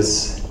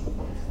is,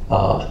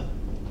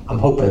 I'm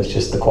hoping it's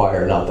just the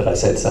choir, not that I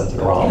said something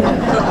wrong.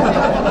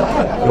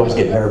 You always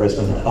get nervous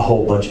when a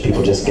whole bunch of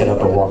people just get up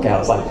and walk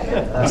out. It's like,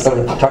 I'm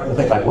starting to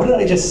think, like, what did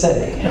I just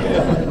say?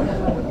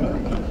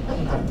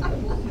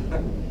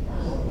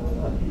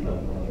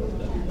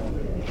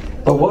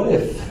 But what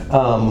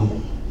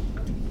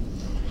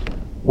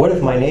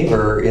if my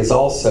neighbor is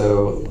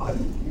also,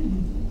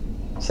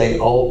 say,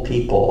 all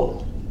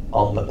people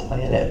on the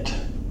planet?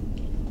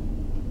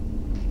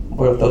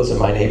 What if those are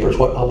my neighbors?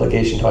 What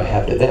obligation do I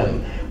have to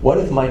them? What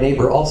if my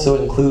neighbor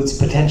also includes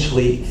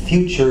potentially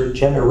future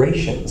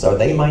generations? Are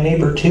they my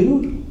neighbor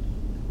too?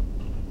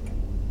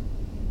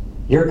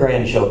 Your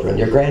grandchildren,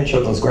 your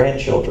grandchildren's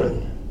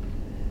grandchildren,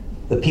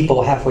 the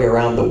people halfway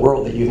around the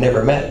world that you've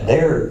never met,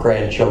 their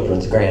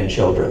grandchildren's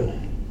grandchildren,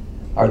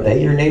 are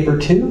they your neighbor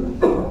too?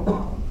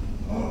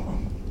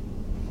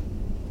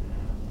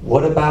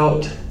 What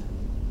about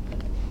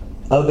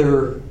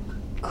other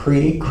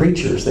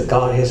creatures that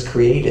God has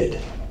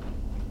created?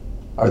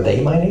 Are they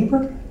my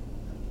neighbor?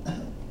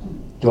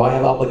 Do I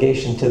have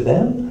obligation to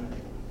them?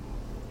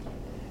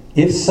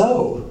 If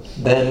so,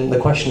 then the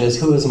question is,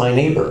 who is my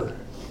neighbor?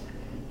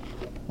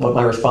 What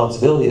my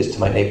responsibility is to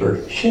my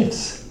neighbor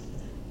shifts.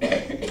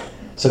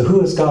 So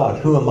who is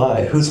God? Who am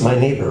I? Who's my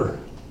neighbor?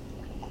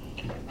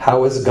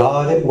 How is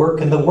God at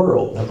work in the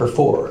world? Number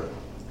 4.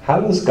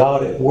 How is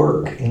God at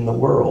work in the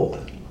world?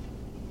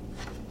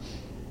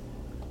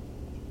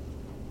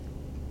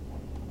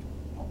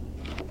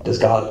 Does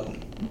God...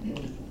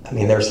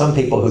 there are some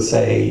people who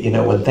say,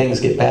 when things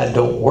get bad,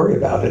 don't worry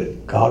about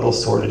it. God will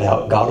sort it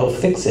out. God will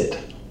fix it.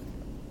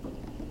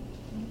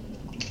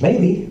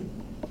 Maybe.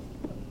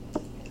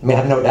 I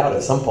have no doubt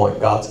at some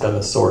point God's going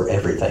to sort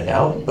everything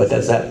out. But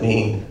does that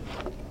mean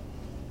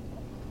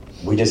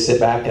we just sit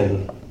back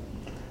and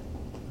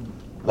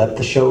let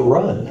the show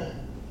run.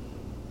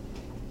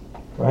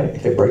 Right?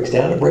 If it breaks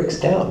down, it breaks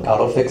down. God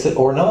will fix it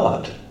or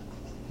not.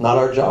 Not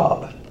our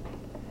job.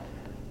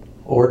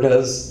 Or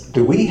does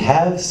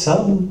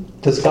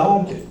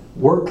God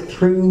work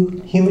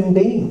through human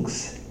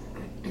beings?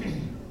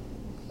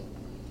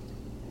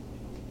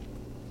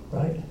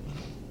 Right?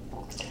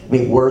 I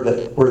mean, were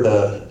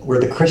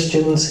the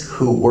Christians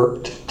who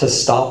worked to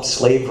stop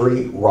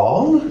slavery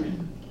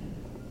wrong?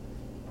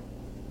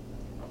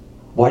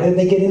 Why did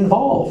they get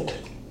involved?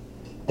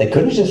 They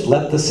couldn't have just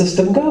let the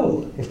system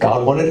go. If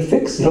God wanted it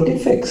fixed, it'll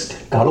get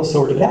fixed. God will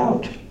sort it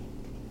out.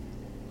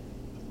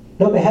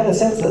 No, they had a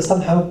sense that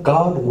somehow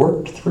God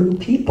worked through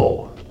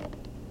people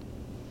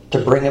to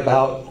bring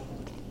about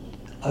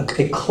a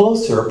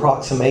closer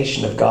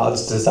approximation of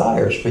God's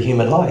desires for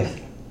human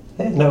life.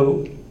 They had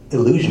no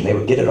illusion they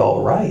would get it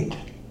all right.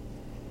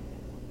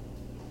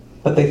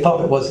 But they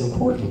thought it was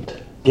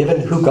important, given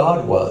who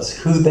God was,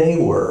 who they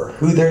were,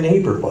 who their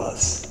neighbor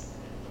was.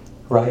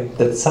 Right?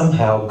 That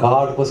somehow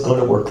God was going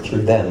to work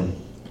through them.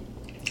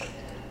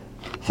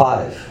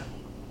 5,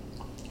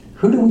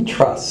 who do we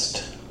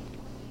trust?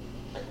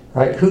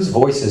 Right? Whose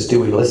voices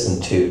do we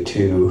listen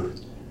to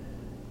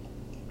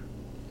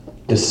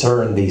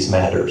discern these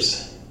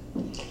matters?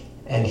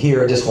 And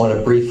here I just want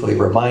to briefly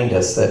remind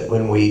us that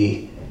when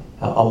we,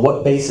 on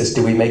what basis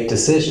do we make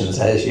decisions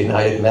as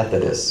United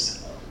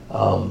Methodists?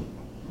 I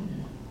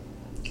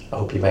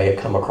hope you may have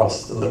come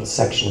across the little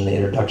section in the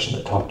introduction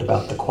that talked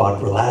about the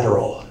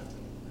quadrilateral.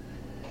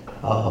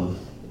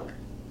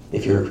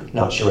 If you're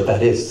not sure what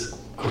that is,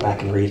 go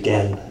back and read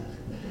again.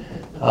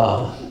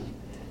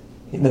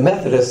 The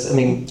Methodists, I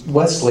mean,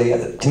 Wesley,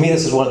 to me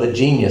this is one of the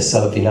genius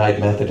of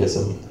United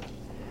Methodism.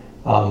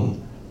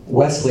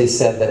 Wesley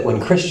said that when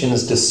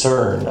Christians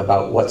discern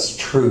about what's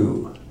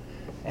true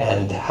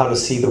and how to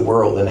see the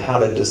world and how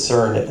to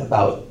discern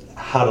about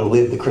how to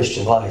live the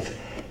Christian life,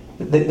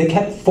 they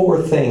kept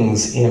 4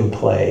 things in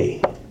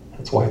play.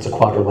 That's why it's a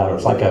quadrilateral.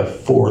 It's like a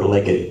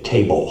 4-legged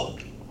table,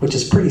 which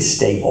is pretty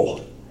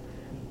stable.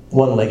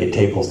 1-legged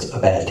table's a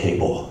bad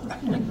table.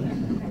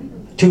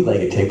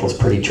 2-legged table's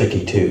pretty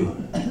tricky too.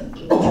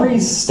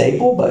 3's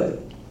stable,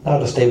 but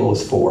not as stable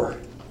as 4.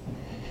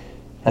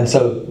 And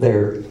so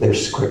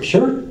there's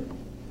scripture,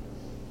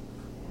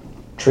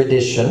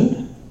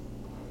 tradition,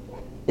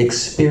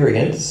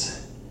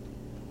 experience,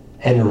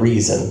 and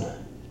reason.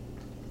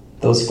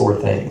 Those 4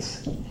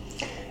 things.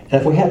 And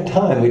if we had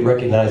time, we'd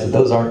recognize that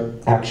those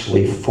aren't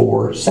actually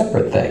 4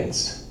 separate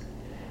things.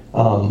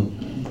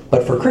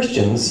 But for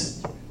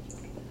Christians,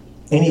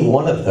 any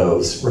one of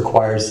those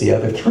requires the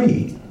other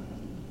 3,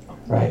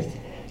 right?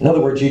 In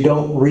other words, you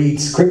don't read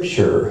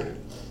Scripture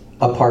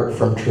apart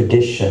from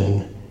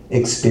tradition,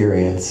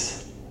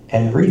 experience,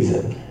 and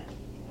reason.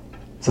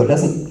 So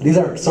these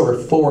aren't sort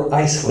of 4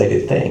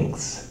 isolated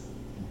things.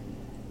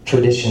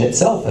 Tradition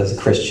itself as a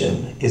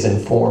Christian is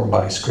informed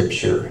by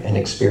Scripture and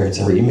experience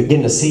and reason. You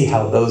begin to see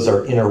how those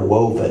are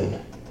interwoven.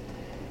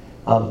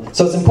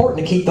 So it's important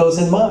to keep those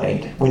in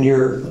mind when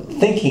you're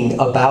thinking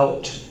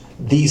about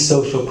these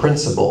social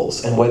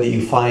principles and whether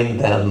you find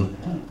them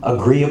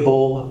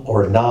agreeable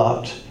or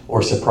not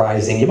or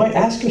surprising. You might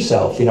ask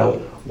yourself, on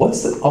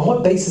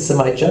what basis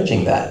am I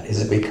judging that?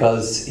 Is it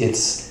because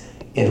it's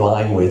in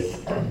line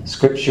with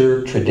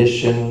Scripture,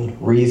 tradition,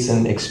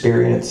 reason,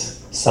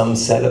 experience, some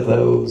set of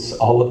those,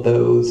 all of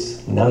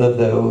those, none of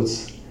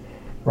those,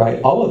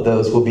 right? All of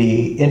those will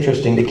be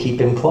interesting to keep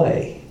in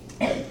play,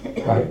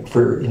 right,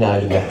 for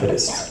United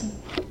Methodists.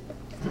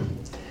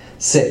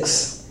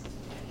 6,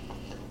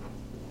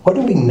 what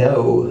do we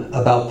know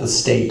about the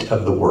state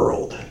of the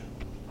world?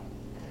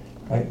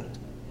 Right?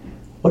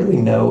 What do we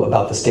know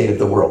about the state of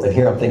the world? And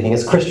here I'm thinking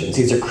as Christians,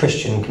 these are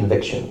Christian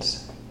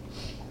convictions.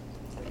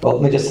 Well,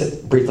 let me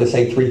just briefly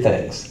say 3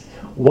 things.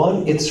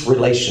 1, it's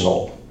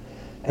relational.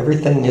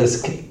 Everything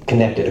is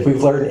connected. If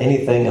we've learned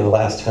anything in the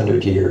last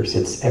 100 years,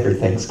 it's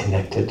everything's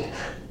connected.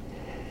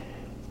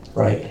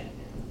 Right?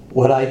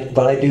 What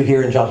I do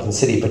here in Johnson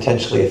City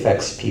potentially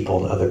affects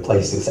people in other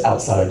places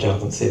outside of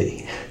Johnson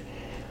City.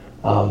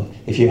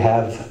 If you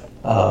have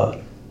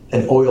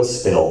an oil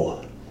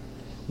spill,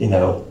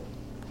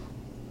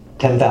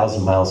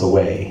 10,000 miles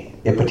away,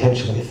 it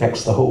potentially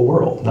affects the whole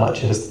world, not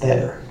just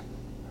there.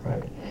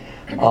 Right?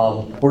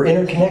 We're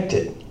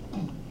interconnected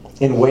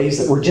in ways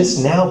that we're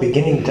just now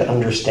beginning to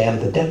understand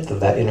the depth of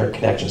that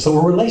interconnection. So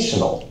we're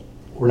relational.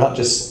 We're not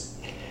just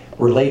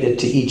related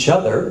to each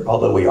other,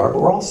 although we are, but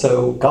we're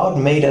also, God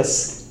made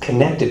us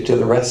connected to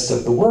the rest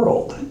of the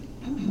world.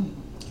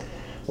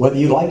 Whether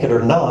you like it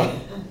or not,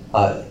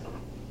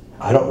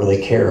 I don't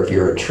really care if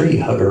you're a tree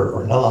hugger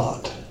or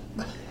not.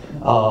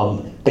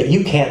 But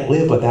you can't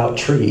live without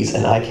trees,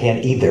 and I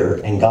can't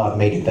either, and God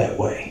made it that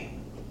way.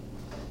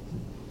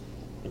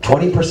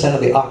 20%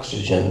 of the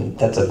oxygen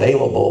that's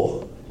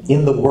available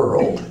in the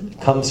world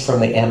comes from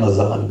the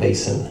Amazon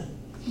basin.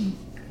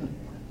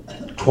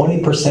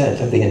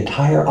 20% of the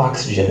entire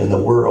oxygen in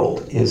the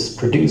world is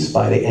produced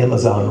by the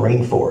Amazon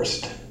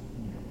rainforest.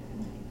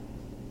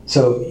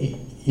 So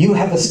you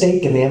have a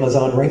stake in the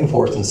Amazon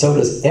rainforest, and so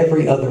does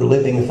every other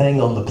living thing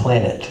on the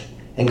planet.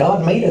 And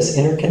God made us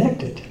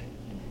interconnected.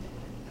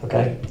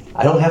 Okay?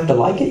 I don't have to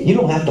like it. You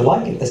don't have to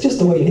like it. That's just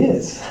the way it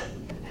is.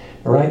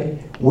 All right?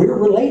 We're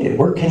related.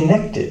 We're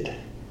connected.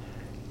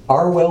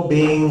 Our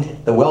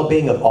well-being, the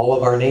well-being of all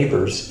of our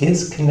neighbors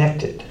is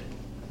connected.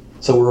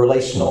 So we're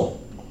relational.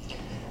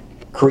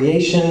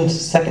 Creation,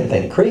 second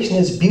thing, creation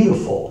is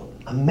beautiful,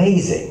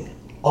 amazing,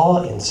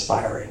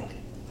 awe-inspiring.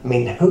 I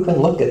mean, who can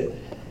look at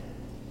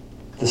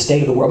the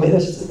state of the world? I mean,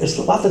 there's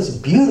a lot that's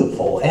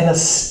beautiful and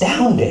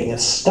astounding,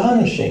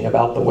 astonishing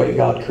about the way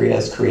God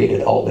has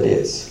created all that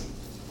is.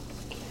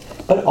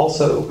 But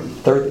also,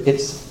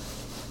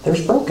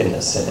 there's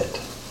brokenness in it.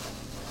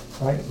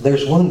 Right?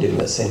 There's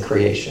woundedness in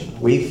creation.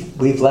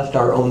 We've left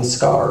our own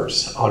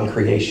scars on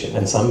creation,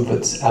 and some of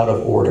it's out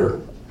of order.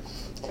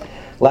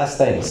 Last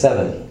thing,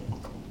 7.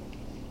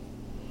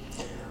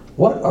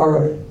 What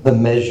are the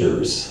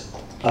measures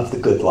of the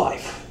good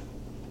life?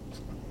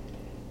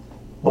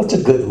 What's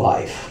a good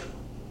life?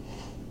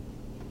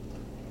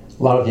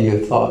 A lot of you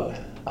have thought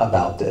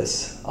about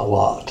this a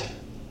lot.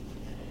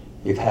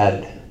 You've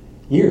had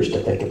years to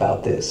think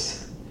about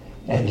this,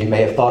 and you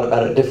may have thought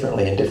about it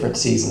differently in different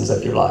seasons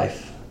of your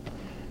life.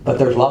 But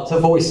there's lots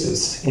of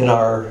voices in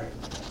our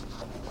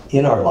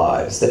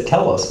lives that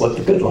tell us what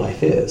the good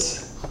life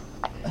is.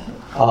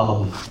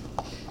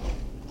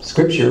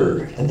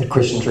 Scripture and the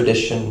Christian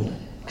tradition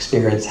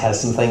experience has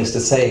some things to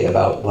say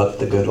about what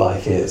the good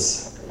life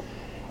is.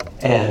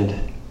 And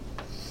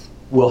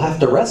we'll have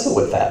to wrestle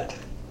with that,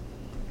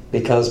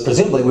 because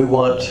presumably we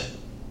want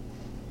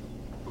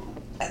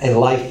a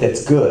life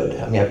that's good.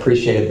 I mean, I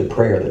appreciated the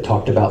prayer that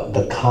talked about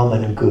the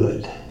common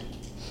good,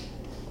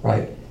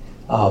 right?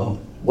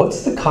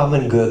 What's the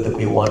common good that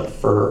we want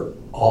for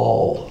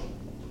all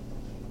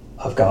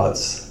of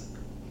God's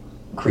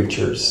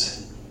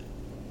creatures,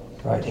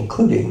 right?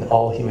 Including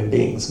all human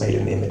beings made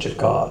in the image of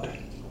God.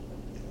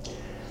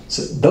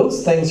 So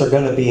those things are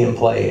going to be in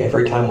play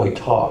every time we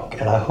talk,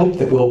 and I hope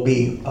that we'll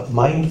be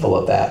mindful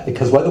of that,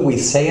 because whether we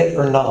say it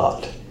or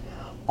not,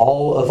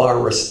 all of our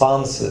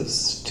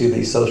responses to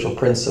these social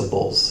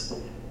principles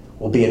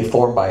will be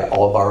informed by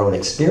all of our own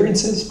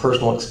experiences,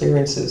 personal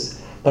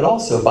experiences, but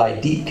also by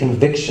deep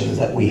convictions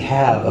that we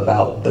have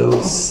about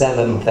those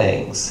 7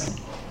 things.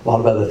 A lot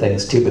of other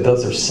things too, but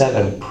those are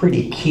 7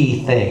 pretty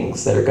key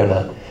things that are going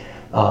to,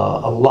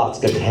 a lot's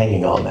going to be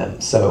hanging on them.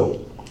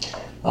 So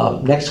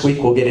next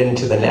week we'll get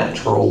into the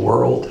natural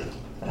world,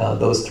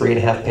 those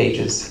 3.5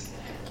 pages.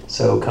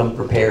 So come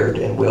prepared,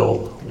 and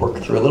we'll work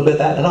through a little bit of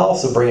that. And I'll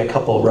also bring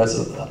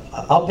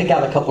I'll pick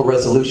out a couple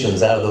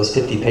resolutions out of those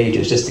 50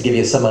 pages just to give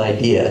you some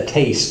idea, a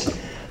taste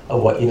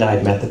of what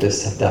United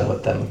Methodists have done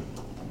with them.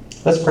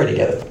 Let's pray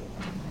together.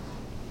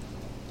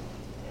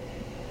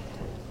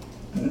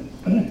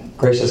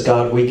 Gracious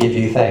God, we give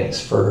you thanks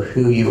for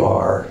who you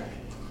are.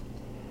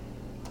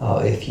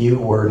 If you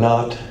were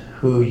not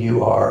who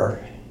you are,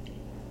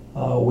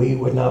 we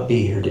would not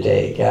be here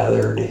today,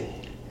 gathered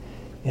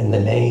in the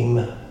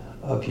name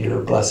of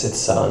your blessed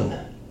Son,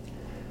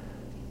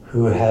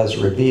 who has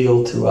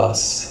revealed to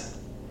us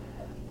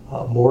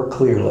more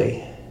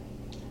clearly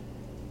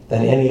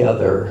than any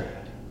other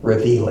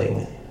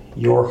revealing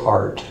your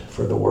heart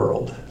for the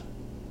world.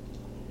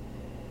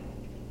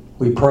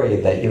 We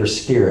pray that your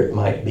Spirit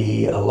might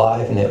be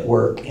alive and at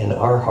work in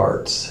our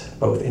hearts,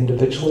 both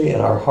individually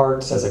and our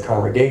hearts as a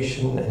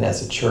congregation and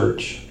as a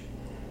church,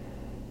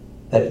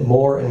 that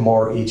more and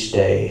more each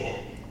day,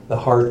 the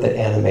heart that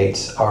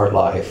animates our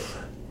life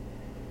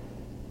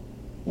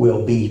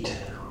will beat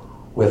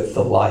with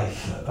the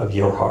life of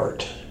your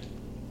heart.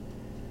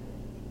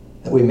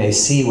 That we may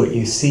see what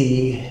you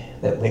see,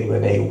 that we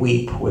may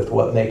weep with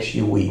what makes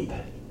you weep,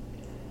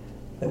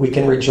 that we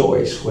can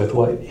rejoice with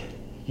what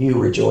you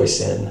rejoice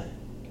in,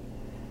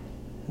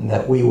 and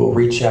that we will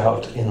reach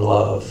out in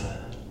love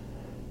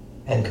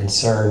and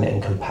concern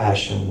and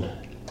compassion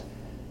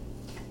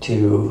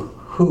to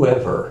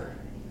whoever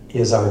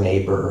is our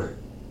neighbor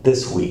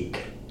this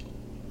week.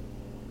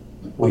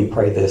 We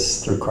pray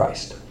this through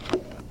Christ.